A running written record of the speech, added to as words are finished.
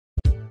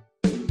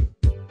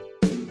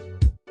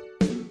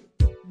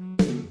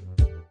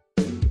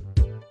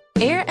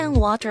Air and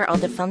water are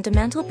the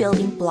fundamental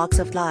building blocks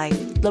of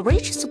life. The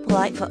rich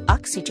supply of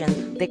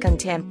oxygen they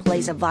contain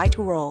plays a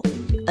vital role.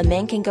 A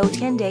man can go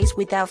 10 days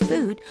without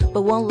food,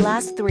 but won't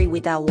last 3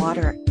 without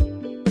water.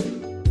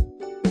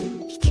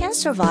 He can't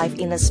survive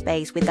in a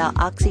space without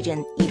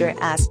oxygen, either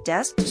as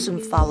death soon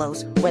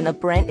follows when a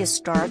brain is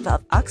starved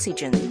of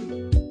oxygen.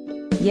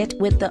 Yet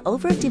with the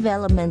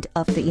overdevelopment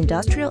of the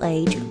industrial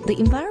age, the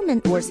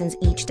environment worsens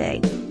each day,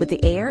 with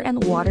the air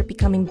and water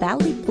becoming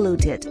badly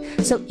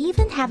polluted, so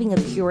even having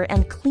a pure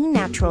and clean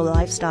natural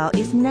lifestyle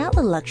is now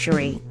a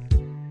luxury.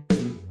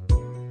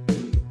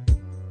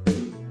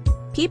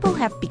 People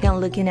have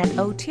begun looking at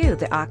O2,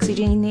 the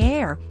oxygen in the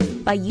air.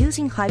 By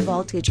using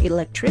high-voltage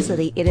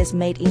electricity, it is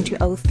made into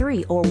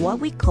O3, or what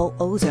we call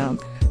ozone.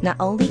 Not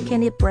only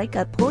can it break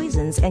up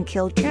poisons and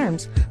kill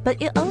germs,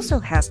 but it also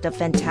has the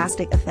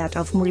fantastic effect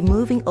of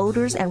removing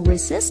odors and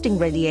resisting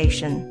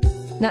radiation.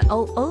 Not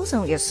all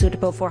ozone is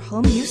suitable for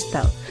home use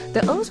though.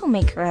 The ozone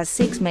maker has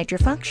 6 major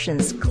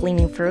functions: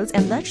 cleaning fruits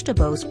and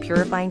vegetables,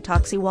 purifying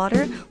toxic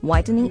water,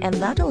 whitening and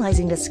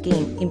vitalizing the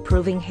skin,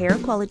 improving hair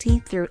quality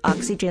through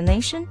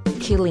oxygenation,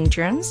 killing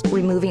germs,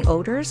 removing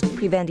odors,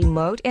 preventing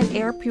mold and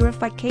air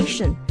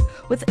purification.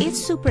 With its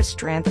super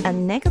strength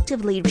and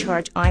negatively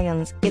charged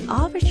ions, it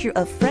offers you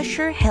a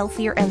fresher,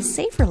 healthier and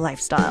safer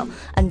lifestyle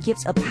and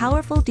gives a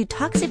powerful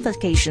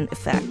detoxification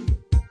effect.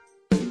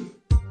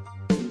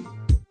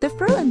 The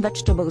fruit and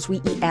vegetables we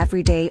eat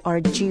every day are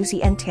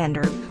juicy and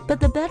tender, but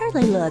the better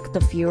they look,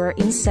 the fewer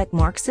insect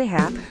marks they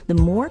have, the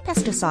more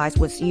pesticides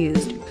was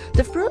used.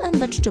 The fruit and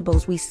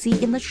vegetables we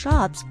see in the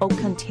shops all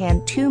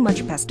contain too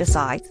much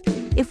pesticides.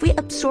 If we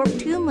absorb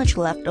too much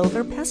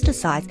leftover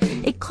pesticides,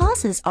 it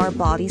causes our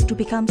bodies to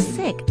become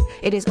sick.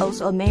 It is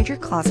also a major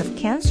cause of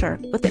cancer,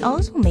 with the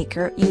ozone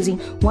maker using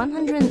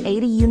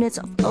 180 units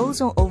of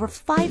ozone over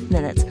 5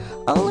 minutes.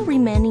 All the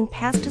remaining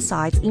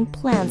pesticides in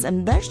plants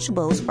and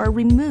vegetables are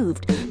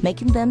removed,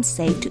 making them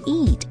safe to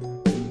eat.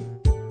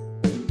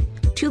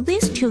 To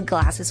these 2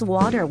 glasses of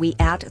water, we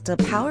add the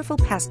powerful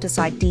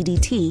pesticide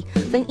DDT.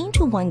 Then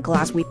into 1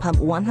 glass, we pump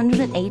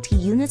 180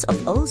 units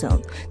of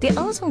ozone. The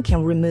ozone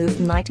can remove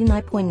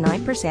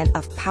 99.9%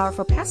 of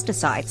powerful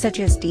pesticides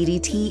such as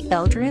DDT,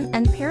 eldrin,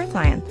 and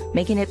parathylene,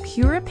 making it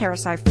pure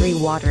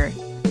parasite-free water.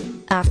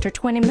 After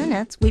 20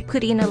 minutes, we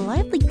put in a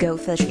lively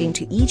goldfish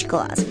into each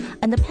glass,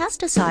 and the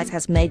pesticides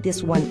has made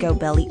this one go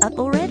belly up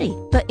already.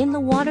 But in the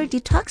water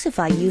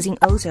detoxified using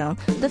ozone,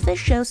 the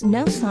fish shows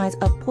no signs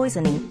of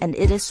poisoning and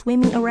it is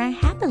swimming around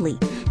happily,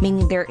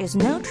 meaning there is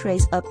no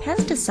trace of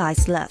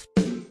pesticides left.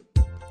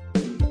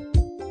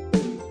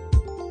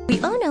 We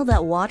all know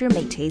that water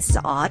may taste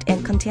odd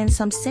and contain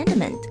some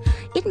sediment.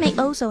 It may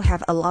also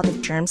have a lot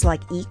of germs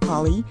like E.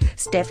 coli,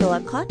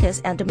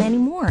 staphylococcus, and many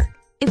more.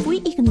 If we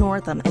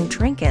ignore them and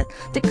drink it,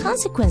 the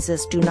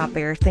consequences do not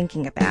bear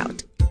thinking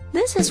about.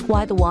 This is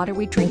why the water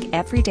we drink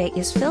every day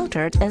is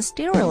filtered and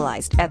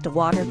sterilized at the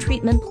water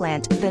treatment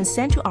plant, then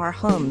sent to our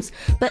homes.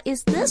 But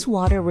is this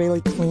water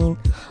really clean?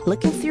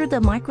 Looking through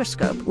the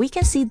microscope, we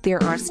can see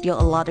there are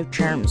still a lot of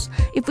germs.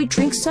 If we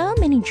drink so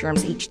many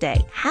germs each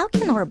day, how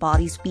can our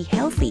bodies be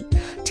healthy?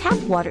 Tap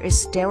water is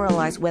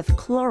sterilized with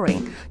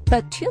chlorine,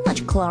 but too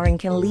much chlorine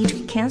can lead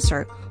to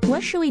cancer.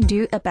 What should we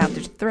do about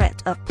the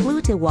threat of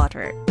polluted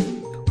water?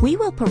 We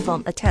will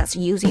perform a test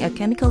using a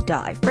chemical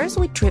dye. First,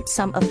 we drip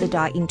some of the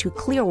dye into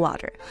clear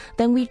water.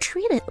 Then we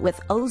treat it with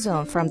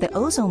ozone from the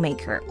ozone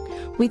maker.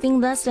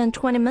 Within less than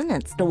 20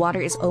 minutes, the water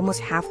is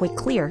almost halfway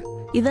clear.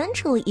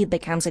 Eventually, it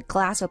becomes a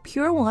glass of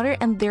pure water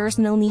and there's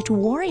no need to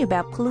worry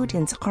about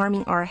pollutants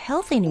harming our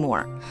health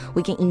anymore.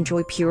 We can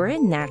enjoy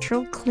pure,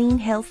 natural, clean,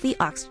 healthy,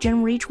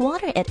 oxygen-rich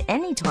water at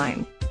any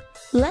time.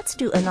 Let's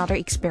do another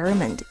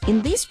experiment.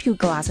 In these 2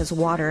 glasses of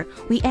water,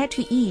 we add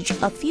to each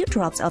a few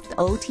drops of the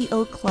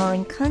OTO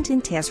chlorine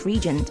content test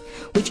reagent,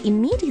 which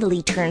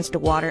immediately turns the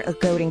water a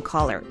golden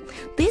color.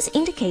 This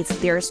indicates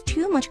there's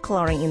too much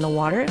chlorine in the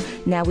water.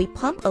 Now we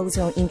pump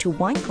ozone into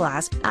 1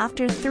 glass.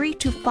 After 3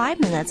 to 5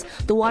 minutes,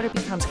 the water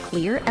becomes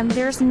clear and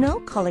there's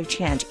no color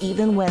change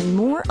even when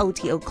more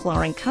OTO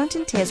chlorine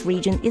content test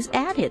reagent is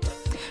added,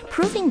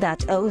 proving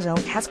that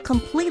ozone has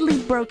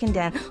completely broken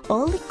down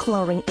all the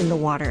chlorine in the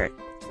water.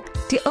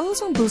 The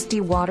ozone-boosted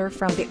water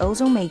from the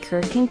ozone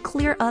maker can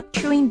clear up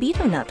chewing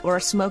betel nut or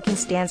smoking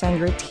stains on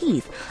your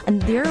teeth,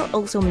 and there are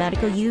also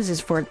medical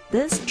uses for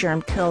this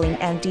germ-killing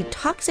and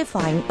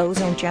detoxifying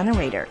ozone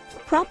generator.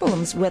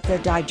 Problems with the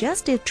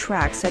digestive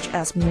tract such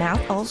as mouth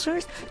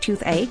ulcers,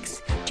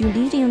 toothaches,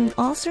 duodenal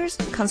ulcers,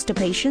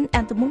 constipation,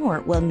 and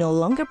more will no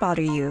longer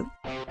bother you.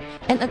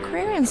 An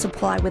aquarium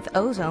supplied with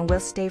ozone will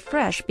stay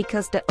fresh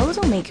because the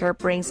ozone maker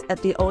brings a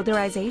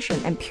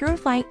deodorization and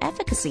purifying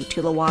efficacy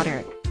to the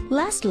water.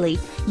 Lastly,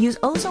 use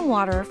ozone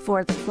water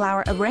for the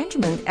flower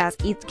arrangement as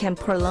it can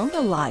prolong the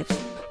life.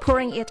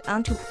 Pouring it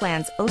onto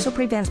plants also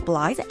prevents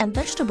blight, and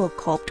vegetable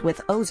coated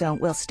with ozone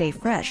will stay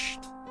fresh.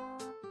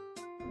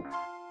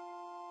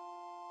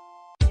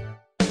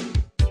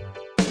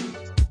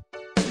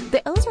 The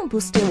The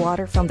ozone-boosted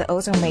water from the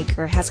ozone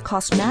maker has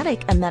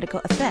cosmetic and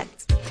medical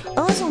effects.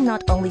 Ozone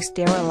not only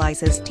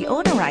sterilizes,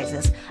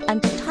 deodorizes,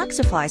 and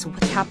detoxifies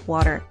tap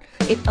water,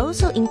 it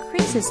also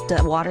increases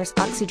the water's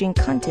oxygen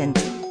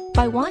content.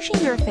 By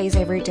washing your face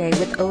every day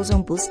with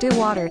ozone-boosted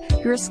water,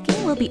 your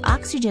skin will be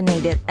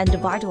oxygenated and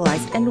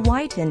vitalized and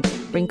whitened,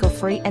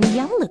 wrinkle-free and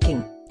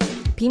young-looking.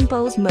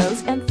 Pimples,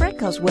 moles, and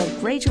freckles will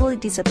gradually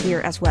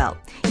disappear as well.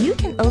 You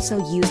can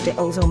also use the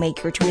ozone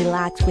maker to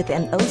relax with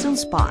an ozone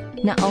spa.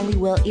 Not only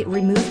will it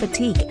remove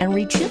fatigue and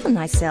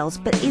rejuvenate cells,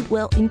 but it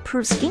will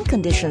improve skin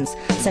conditions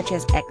such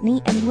as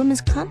acne and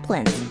women's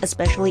complaints,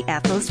 especially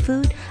athlete's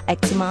foot,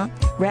 eczema,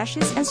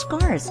 rashes, and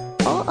scars,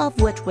 all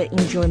of which will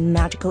enjoy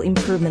magical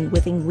improvement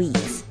within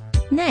weeks.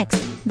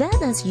 Next, let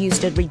us use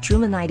the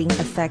rejuvenating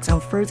effects on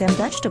fruits and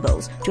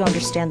vegetables to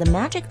understand the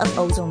magic of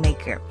ozone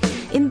maker.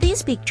 In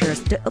these pictures,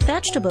 the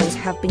vegetables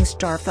have been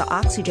starved for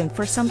oxygen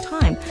for some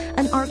time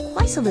and are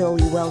quite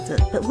severely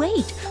wilted. But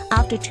wait,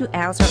 after 2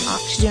 hours of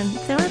oxygen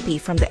therapy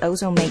from the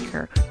ozone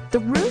maker, the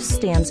root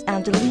stems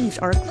and the leaves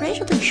are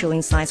gradually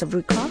showing signs of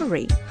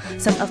recovery.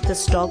 Some of the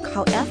stalks,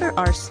 however,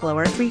 are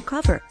slower to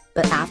recover.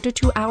 But after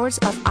 2 hours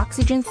of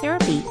oxygen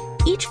therapy,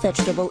 each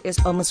vegetable is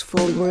almost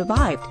fully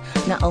revived.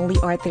 Not only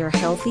are there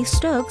healthy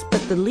stalks,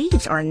 but the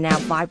leaves are now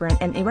vibrant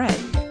and red.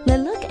 They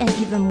look an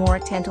even more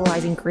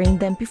tantalizing green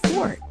than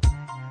before.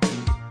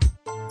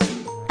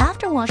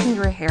 After washing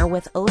your hair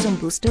with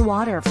ozone-boosted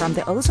water from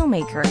the ozone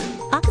maker,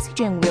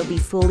 oxygen will be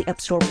fully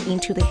absorbed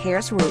into the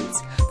hair's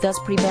roots, thus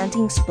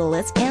preventing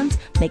splits and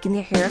making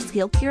the hair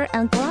silkier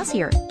and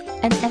glossier.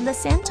 And at the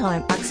same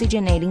time,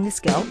 oxygenating the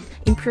scalp,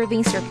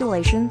 improving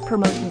circulation,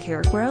 promoting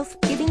hair growth,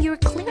 giving you a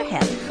clear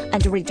head,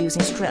 and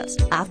reducing stress.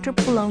 After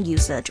prolonged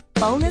usage,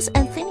 baldness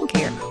and thinning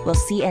hair will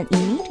see an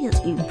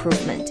immediate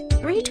improvement.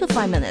 3 to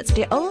 5 minutes,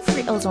 the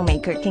oil-free ozone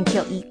maker can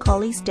kill E.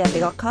 coli,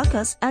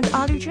 staphylococcus, and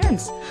other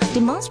germs,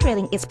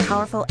 demonstrating its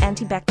powerful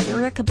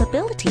antibacterial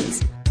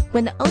capabilities.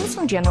 When the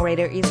ozone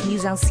generator is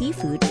used on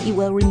seafood, it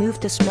will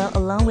remove the smell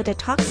along with the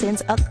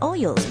toxins of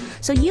oils,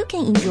 so you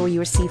can enjoy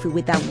your seafood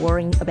without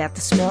worrying about the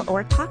smell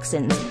or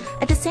toxins.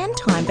 At the same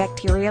time,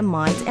 bacteria,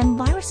 mites, and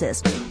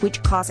viruses,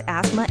 which cause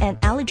asthma and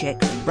allergic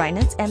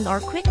rhinitis, and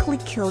are quickly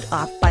killed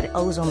off by the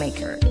ozone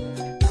maker.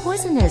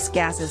 Poisonous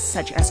gases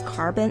such as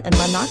carbon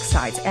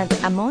monoxide and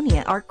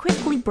ammonia are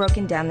quickly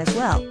broken down as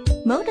well.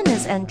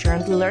 Moldiness and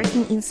germs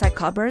lurking inside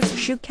cupboards,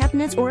 shoe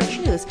cabinets, or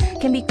shoes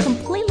can be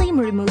completely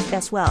removed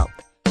as well.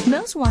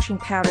 Most washing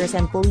powders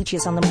and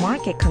bleaches on the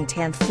market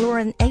contain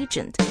fluorine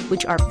agents,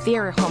 which are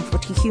very harmful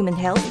to human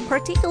health,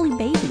 particularly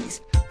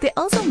babies. The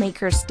ozone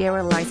maker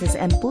sterilizes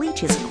and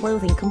bleaches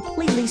clothing,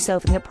 completely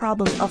solving the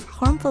problem of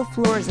harmful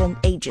fluorescent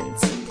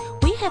agents.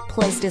 We have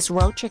placed this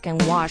raw chicken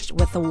washed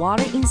with the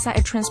water inside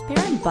a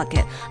transparent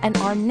bucket and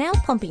are now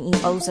pumping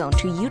in ozone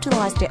to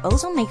utilize the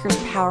ozone maker's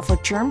powerful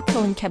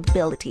germ-killing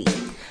capability.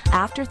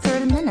 After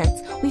 30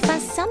 minutes, we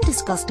find some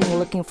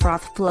disgusting-looking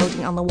froth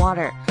floating on the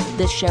water.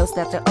 This shows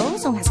that the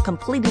ozone has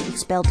completely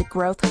expelled the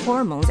growth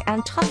hormones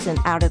and toxin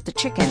out of the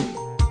chicken.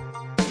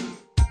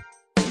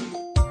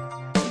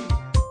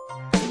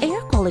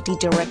 Air quality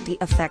directly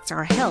affects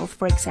our health.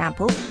 For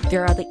example,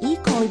 there are the E.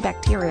 coli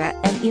bacteria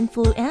and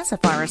influenza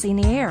virus in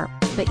the air.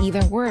 But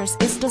even worse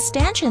is the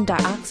stench and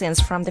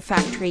dioxins from the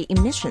factory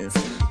emissions.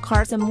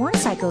 Cars and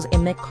motorcycles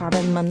emit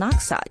carbon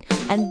monoxide,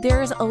 and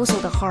there is also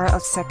the horror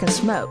of second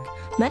smoke.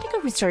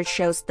 Medical research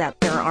shows that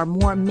there are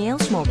more male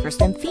smokers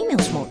than female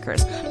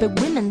smokers, but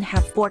women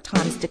have 4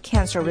 times the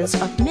cancer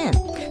risk of men.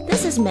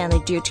 This is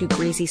mainly due to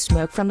greasy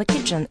smoke from the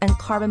kitchen and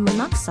carbon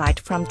monoxide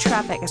from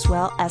traffic as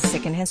well as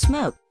secondhand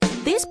smoke.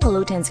 These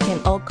pollutants can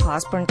all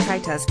cause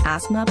bronchitis,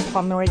 asthma,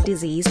 pulmonary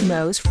disease,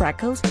 moles,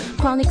 freckles,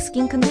 chronic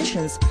skin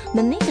conditions,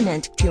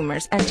 malignant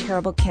tumors, and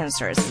terrible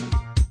cancers.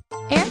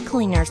 Air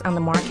cleaners on the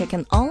market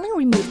can only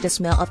remove the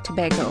smell of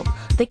tobacco.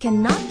 They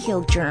cannot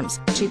kill germs,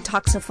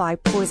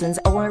 detoxify poisons,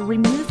 or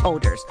remove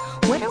odors.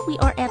 Whether we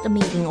are at a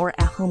meeting or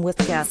at home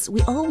with guests,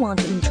 we all want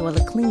to enjoy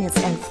the cleanest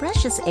and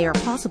freshest air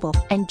possible.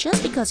 And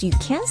just because you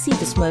can't see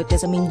the smoke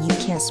doesn't mean you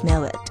can't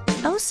smell it.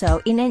 Also,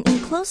 in an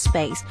enclosed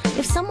space,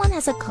 if someone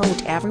has a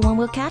cold, everyone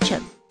will catch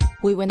it.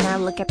 We will now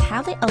look at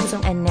how the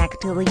ozone and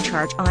negatively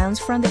charged ions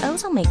from the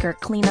ozone maker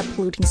clean up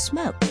polluting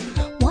smoke.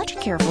 Watch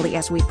carefully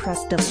as we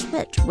press the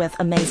switch with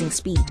amazing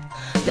speed.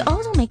 The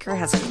ozone maker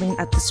has cleaned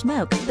up the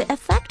smoke. The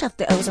effect of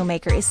the ozone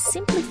maker is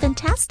simply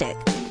fantastic.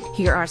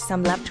 Here are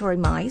some laboratory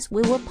mice.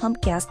 We will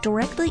pump gas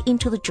directly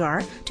into the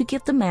jar to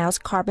give the mouse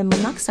carbon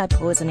monoxide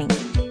poisoning.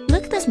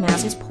 Look, this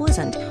mouse is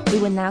poisoned. We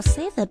will now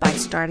save it by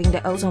starting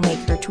the ozone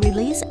maker to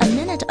release a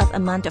minute of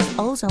amount of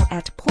ozone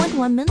at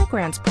 0.1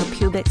 milligrams per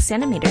cubic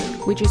centimeter,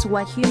 which is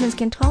what humans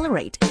can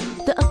tolerate.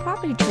 The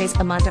appropriate trace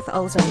amount of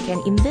ozone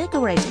can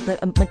invigorate the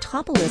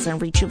metabolism,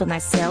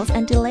 rejuvenate cells,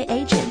 and delay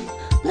aging.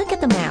 Look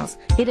at the mouse.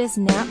 It is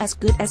now as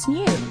good as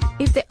new.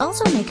 If the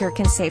ozone maker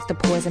can save the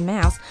poison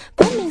mouse,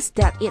 that means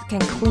that it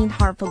can clean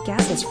harmful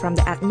gases from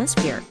the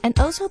atmosphere, and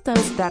also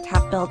those that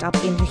have built up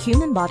in the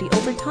human body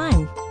over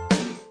time.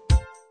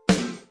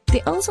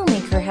 The Ozone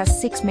Maker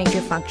has 6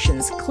 major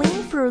functions: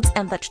 cleaning fruits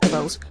and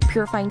vegetables,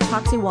 purifying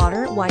toxic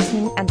water,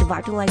 whitening and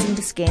revitalizing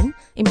the skin,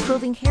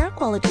 improving hair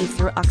quality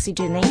through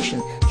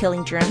oxygenation,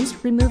 killing germs,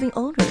 removing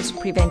odors,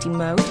 preventing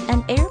mold,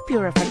 and air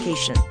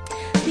purification.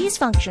 These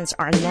functions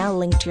are now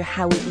linked to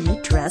how we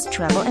eat, dress,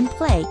 travel, and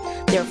play.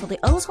 Therefore, the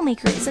Ozone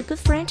Maker is a good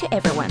friend to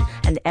everyone,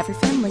 and every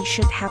family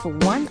should have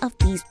one of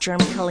these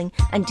germ-killing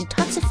and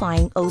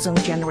detoxifying ozone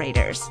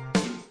generators.